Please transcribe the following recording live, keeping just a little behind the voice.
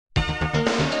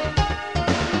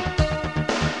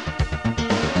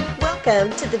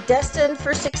Welcome to the Destined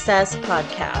for Success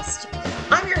podcast.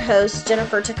 I'm your host,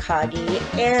 Jennifer Takagi,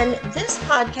 and this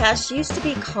podcast used to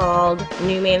be called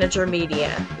New Manager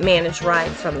Media, Manage Right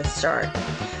from the Start.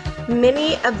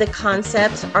 Many of the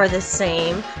concepts are the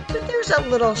same, but there's a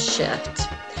little shift.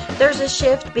 There's a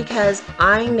shift because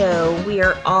I know we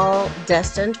are all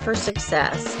destined for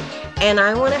success, and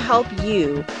I want to help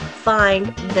you find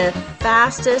the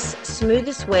fastest,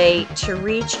 smoothest way to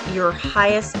reach your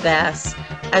highest best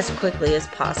as quickly as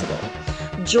possible.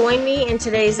 Join me in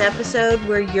today's episode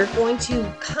where you're going to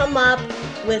come up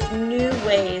with new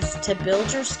ways to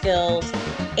build your skills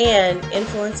and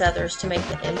influence others to make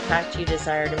the impact you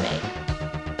desire to make.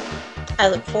 I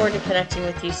look forward to connecting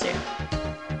with you soon.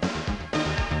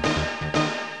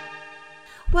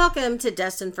 Welcome to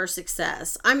Destined for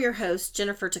Success. I'm your host,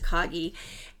 Jennifer Takagi,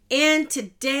 and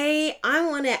today I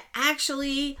want to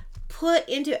actually put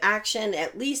into action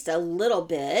at least a little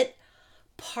bit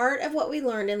part of what we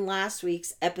learned in last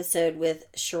week's episode with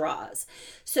Shiraz.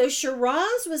 So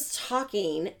Shiraz was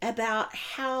talking about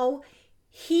how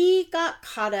he got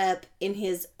caught up in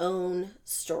his own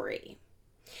story.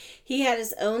 He had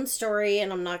his own story,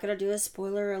 and I'm not going to do a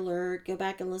spoiler alert. Go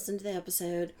back and listen to the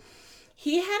episode.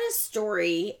 He had a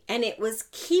story, and it was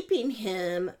keeping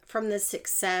him from the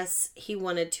success he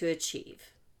wanted to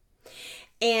achieve.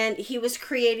 And he was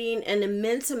creating an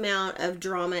immense amount of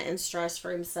drama and stress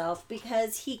for himself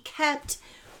because he kept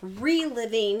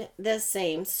reliving the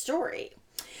same story.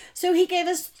 So he gave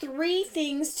us 3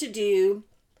 things to do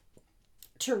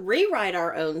to rewrite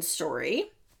our own story.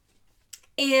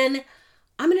 And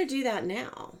I'm going to do that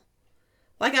now.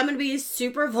 Like, I'm going to be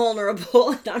super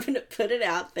vulnerable and I'm going to put it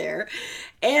out there.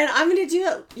 And I'm going to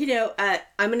do it,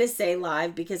 I'm going to say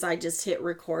live because I just hit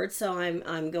record. So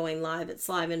I'm going live. It's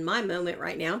live in my moment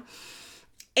right now.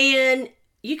 And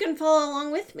you can follow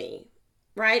along with me,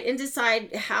 right? And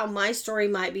decide how my story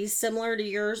might be similar to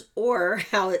yours or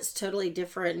how it's totally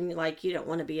different. And like, you don't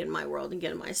want to be in my world and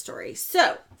get in my story.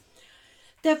 So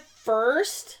the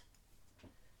first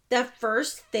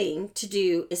thing to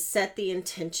do is set the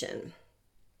intention.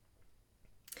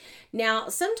 Now,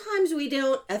 sometimes we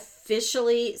don't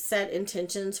officially set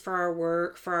intentions for our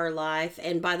work, for our life.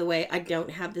 And by the way, I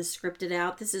don't have this scripted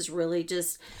out. This is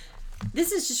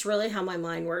just really how my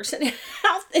mind works and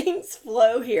how things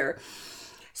flow here.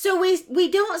 So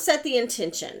we don't set the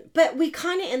intention, but we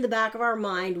kind of in the back of our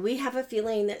mind, we have a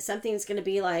feeling that something's going to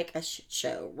be like a shit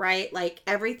show, right? Like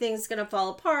everything's going to fall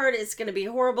apart. It's going to be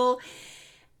horrible.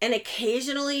 And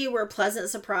occasionally we're pleasantly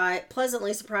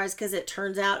surprised because it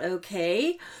turns out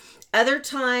okay. Other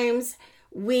times,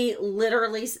 we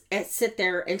literally sit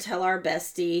there and tell our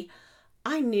bestie,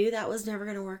 I knew that was never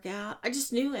going to work out. I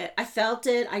just knew it. I felt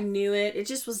it. I knew it. It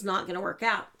just was not going to work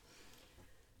out.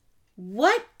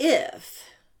 What if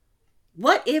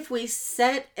we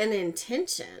set an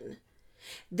intention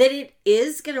that it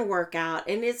is going to work out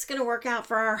and it's going to work out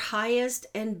for our highest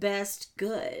and best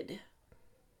good?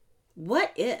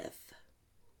 What if?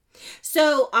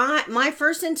 So my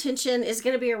first intention is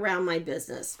going to be around my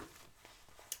business.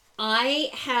 I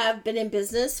have been in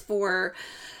business for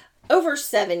over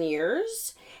 7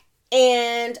 years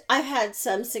and I've had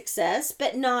some success,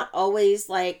 but not always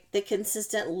like the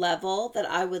consistent level that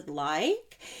I would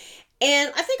like.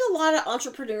 And I think a lot of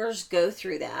entrepreneurs go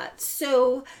through that.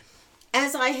 So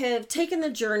as I have taken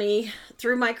the journey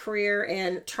through my career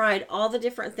and tried all the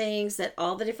different things that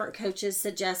all the different coaches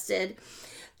suggested,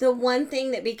 the one thing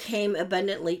that became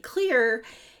abundantly clear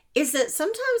is that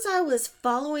sometimes I was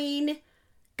following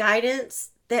guidance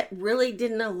that really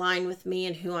didn't align with me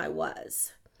and who I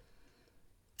was.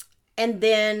 And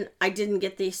then I didn't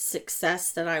get the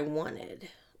success that I wanted.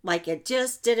 Like it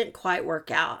just didn't quite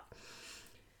work out.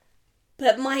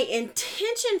 But my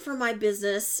intention for my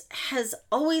business has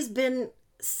always been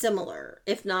similar,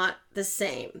 if not the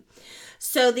same.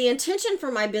 So the intention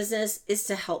for my business is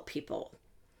to help people.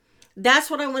 That's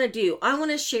what I want to do. I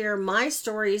want to share my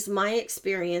stories, my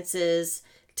experiences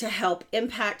to help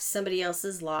impact somebody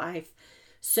else's life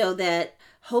so that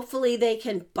hopefully they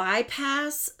can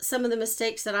bypass some of the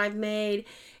mistakes that I've made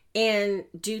and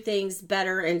do things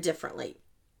better and differently.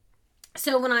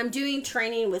 So when I'm doing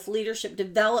training with leadership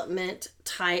development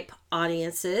type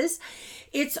audiences,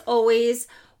 it's always,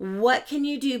 what can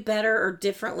you do better or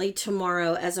differently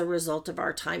tomorrow as a result of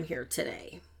our time here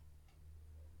today?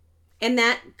 And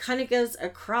that kind of goes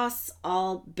across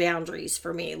all boundaries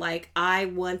for me. Like I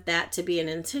want that to be an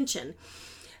intention.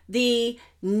 The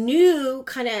new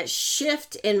kind of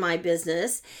shift in my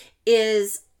business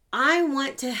is I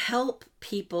want to help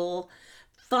people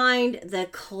find the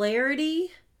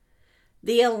clarity,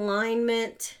 the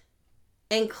alignment,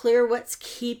 and clear what's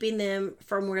keeping them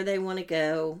from where they want to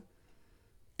go.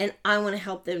 And I want to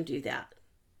help them do that.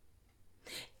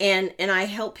 And I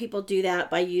help people do that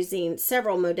by using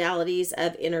several modalities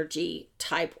of energy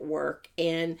type work,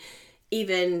 and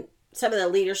even some of the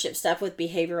leadership stuff with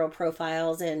behavioral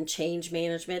profiles and change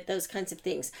management, those kinds of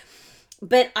things.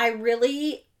 But I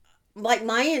really, like,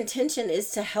 my intention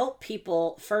is to help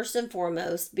people first and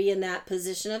foremost be in that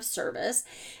position of service.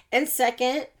 And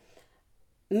second,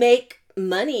 make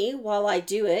money while I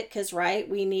do it, because, right,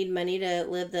 we need money to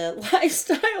live the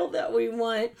lifestyle that we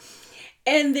want.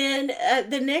 And then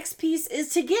the next piece is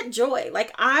to get joy.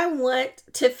 Like, I want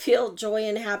to feel joy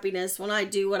and happiness when I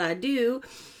do what I do.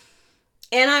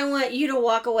 And I want you to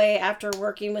walk away after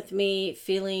working with me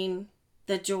feeling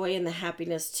the joy and the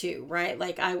happiness too, right?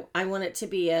 Like, I want it to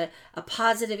be a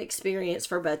positive experience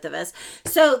for both of us.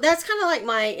 So that's kind of like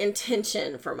my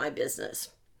intention for my business.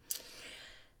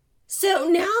 So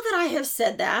now that I have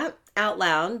said that out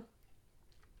loud,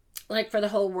 like for the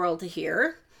whole world to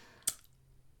hear,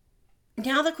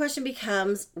 now the question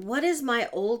becomes, what is my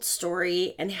old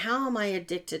story and how am I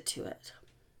addicted to it?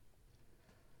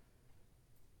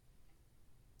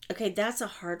 Okay, that's a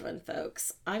hard one,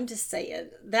 folks. I'm just saying,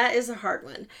 that is a hard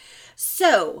one.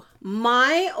 So,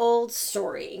 my old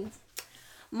story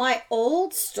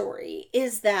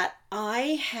is that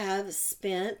I have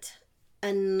spent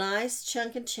a nice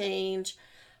chunk of change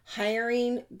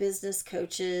hiring business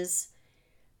coaches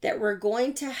that were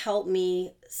going to help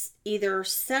me either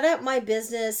set up my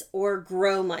business or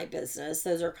grow my business.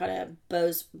 Those are kind of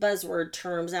buzzword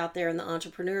terms out there in the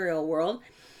entrepreneurial world.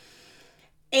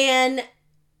 And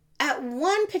at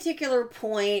one particular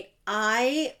point,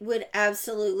 I would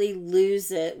absolutely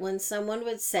lose it when someone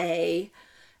would say,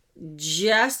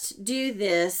 just do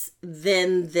this,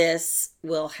 then this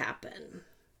will happen.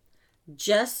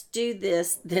 Just do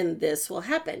this, then this will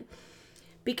happen.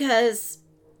 Because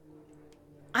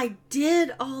I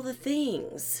did all the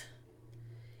things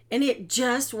and it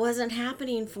just wasn't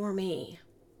happening for me.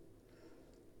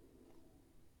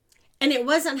 And it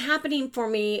wasn't happening for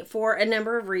me for a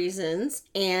number of reasons.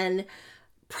 And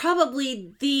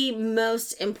probably the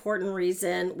most important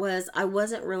reason was I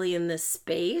wasn't really in the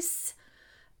space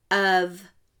of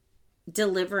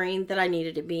delivering that I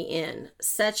needed to be in,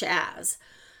 such as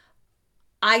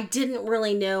I didn't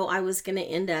really know I was going to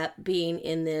end up being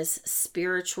in this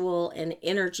spiritual and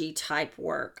energy type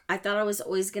work. I thought I was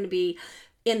always going to be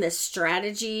in the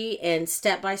strategy and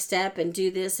step by step and do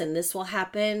this and this will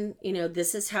happen. You know,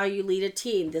 this is how you lead a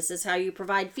team. This is how you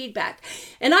provide feedback.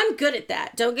 And I'm good at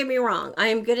that. Don't get me wrong. I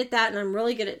am good at that and I'm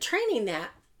really good at training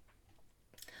that.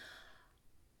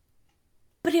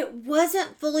 But it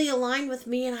wasn't fully aligned with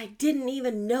me and I didn't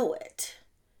even know it.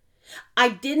 I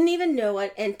didn't even know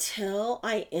it until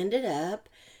I ended up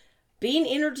being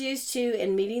introduced to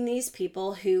and meeting these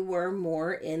people who were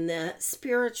more in the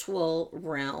spiritual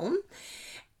realm.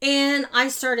 And I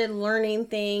started learning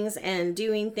things and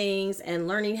doing things and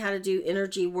learning how to do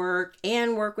energy work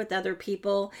and work with other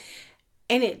people.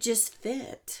 And it just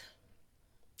fit.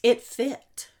 It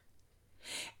fit.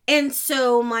 And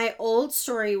so my old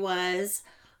story was,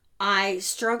 I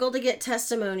struggle to get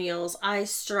testimonials. I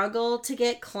struggle to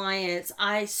get clients.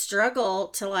 I struggle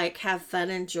to have fun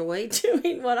and joy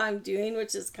doing what I'm doing,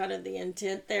 which is kind of the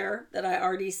intent there that I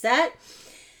already set.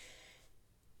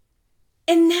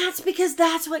 And that's because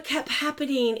that's what kept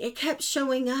happening. It kept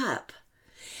showing up.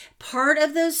 Part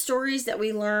of those stories that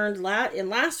we learned in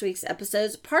last week's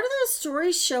episodes, part of those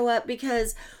stories show up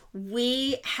because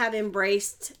we have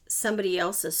embraced somebody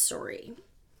else's story.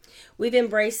 We've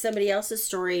embraced somebody else's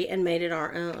story and made it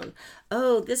our own.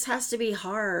 Oh, this has to be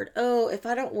hard. Oh, if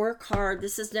I don't work hard,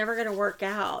 this is never going to work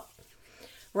out.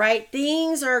 Right?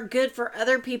 Things are good for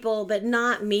other people, but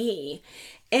not me.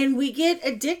 And we get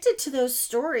addicted to those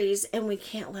stories and we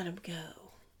can't let them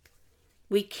go.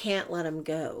 We can't let them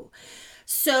go.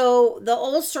 So the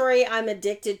old story I'm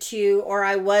addicted to, or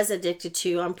I was addicted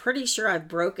to, I'm pretty sure I've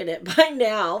broken it by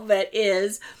now, but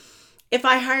is if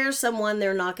I hire someone,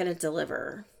 they're not going to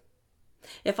deliver.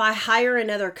 If I hire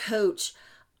another coach,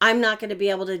 I'm not going to be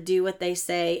able to do what they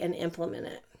say and implement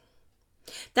it.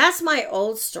 That's my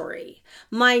old story.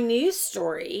 My new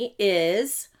story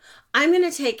is I'm going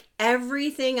to take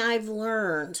everything I've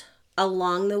learned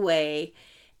along the way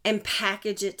and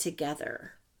package it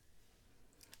together.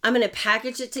 I'm going to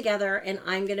package it together and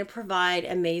I'm going to provide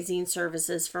amazing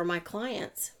services for my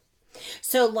clients.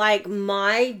 So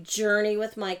my journey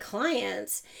with my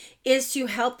clients is to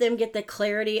help them get the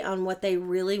clarity on what they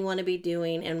really want to be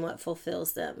doing and what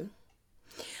fulfills them.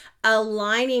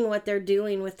 Aligning what they're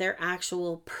doing with their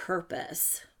actual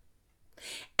purpose.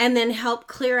 and then help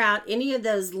clear out any of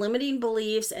those limiting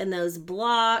beliefs and those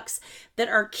blocks that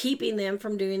are keeping them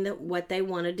from doing what they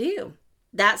want to do.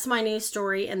 That's my new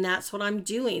story, and that's what I'm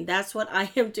doing. That's what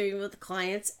I am doing with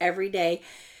clients every day,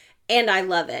 and I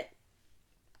love it.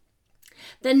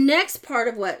 The next part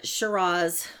of what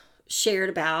Shiraz shared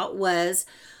about was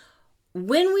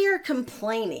when we are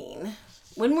complaining,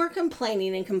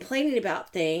 and complaining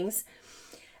about things,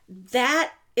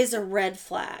 that is a red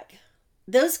flag.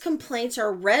 Those complaints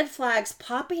are red flags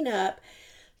popping up,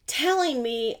 telling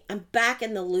me I'm back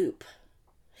in the loop.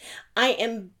 I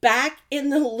am back in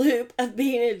the loop of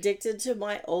being addicted to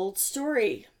my old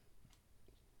story.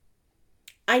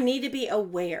 I need to be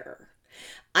aware.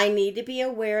 I need to be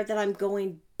aware that I'm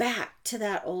going back to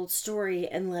that old story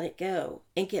and let it go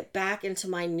and get back into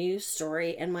my new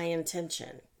story and my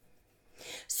intention.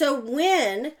 So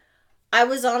when I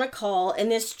was on a call,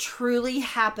 and this truly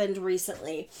happened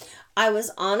recently, I was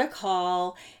on a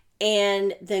call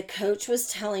and the coach was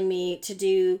telling me to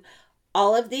do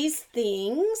all of these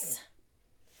things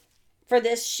for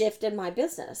this shift in my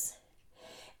business.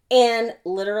 And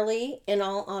literally, in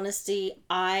all honesty,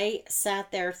 I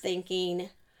sat there thinking,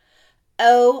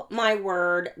 oh my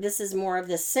word, this is more of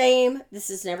the same. This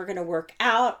is never going to work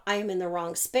out. I am in the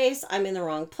wrong space. I'm in the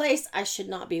wrong place. I should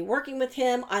not be working with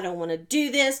him. I don't want to do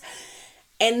this.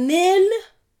 And then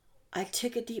I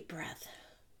took a deep breath.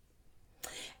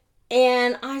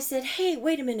 And I said, hey,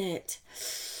 wait a minute.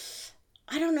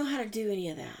 I don't know how to do any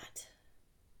of that.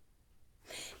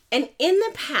 And in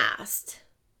the past,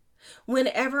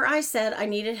 whenever I said I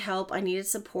needed help, I needed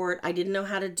support, I didn't know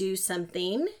how to do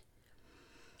something,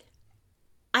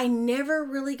 I never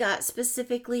really got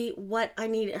specifically what I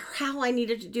needed, how I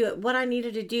needed to do it, what I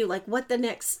needed to do, like what the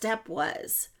next step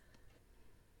was.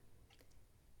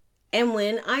 And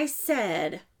when I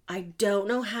said, I don't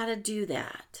know how to do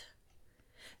that,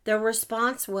 the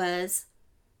response was,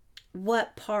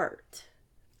 what part?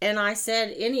 And I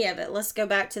said, any of it. Let's go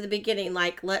back to the beginning.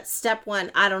 Like, let's step one.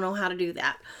 I don't know how to do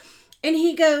that. And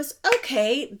he goes,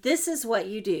 okay, this is what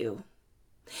you do.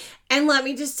 And let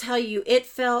me just tell you, it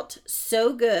felt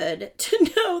so good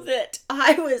to know that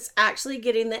I was actually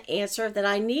getting the answer that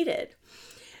I needed.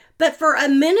 But for a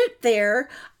minute there,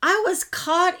 I was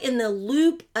caught in the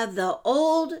loop of the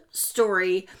old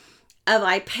story of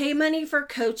I pay money for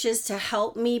coaches to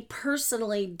help me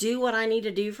personally do what I need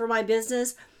to do for my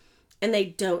business, and they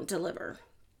don't deliver.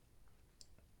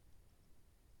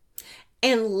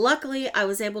 And luckily, I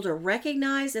was able to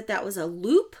recognize that that was a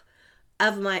loop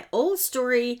of my old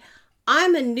story.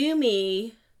 I'm a new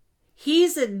me.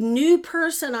 He's a new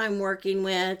person I'm working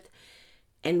with,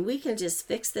 and we can just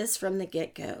fix this from the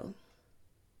get-go.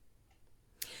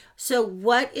 So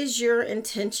what is your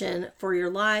intention for your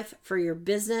life, for your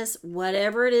business,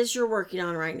 whatever it is you're working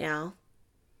on right now,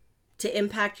 to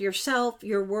impact yourself,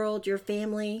 your world, your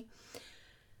family?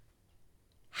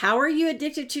 How are you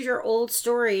addicted to your old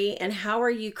story, and how are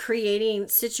you creating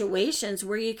situations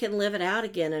where you can live it out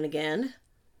again and again?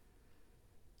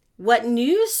 What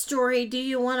new story do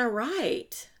you want to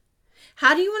write?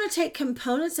 How do you want to take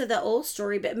components of the old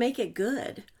story but make it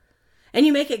good? And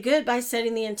you make it good by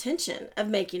setting the intention of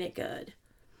making it good.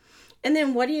 And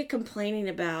then what are you complaining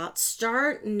about?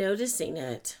 Start noticing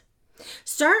it.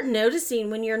 Start noticing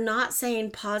when you're not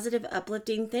saying positive,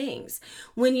 uplifting things.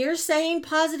 When you're saying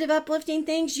positive, uplifting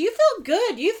things, you feel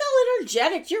good. You feel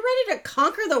energetic. You're ready to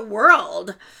conquer the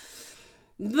world.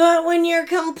 But when you're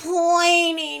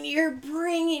complaining, you're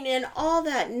bringing in all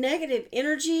that negative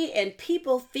energy, and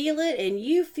people feel it and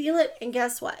you feel it. And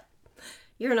guess what?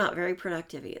 You're not very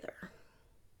productive either.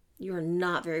 You are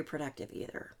not very productive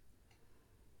either.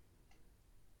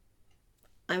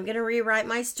 I'm going to rewrite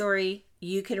my story.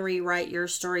 You can rewrite your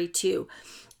story too.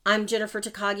 I'm Jennifer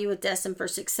Takagi with Destined for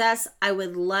Success. I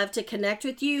would love to connect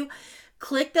with you.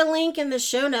 Click the link in the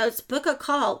show notes. Book a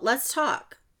call. Let's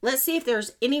talk. Let's see if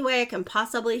there's any way I can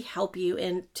possibly help you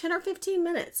in 10 or 15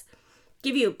 minutes.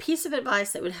 Give you a piece of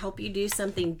advice that would help you do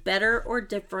something better or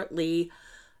differently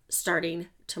starting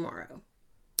tomorrow.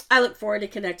 I look forward to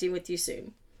connecting with you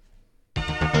soon.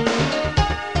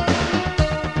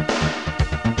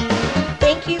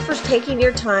 Thank you for taking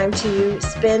your time to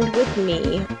spend with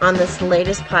me on this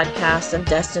latest podcast of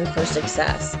Destined for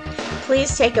Success.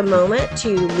 Please take a moment to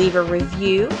leave a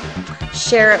review,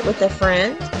 share it with a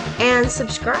friend, and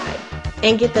subscribe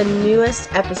and get the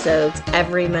newest episodes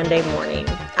every Monday morning.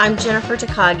 I'm Jennifer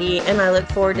Takagi, and I look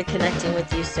forward to connecting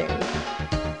with you soon.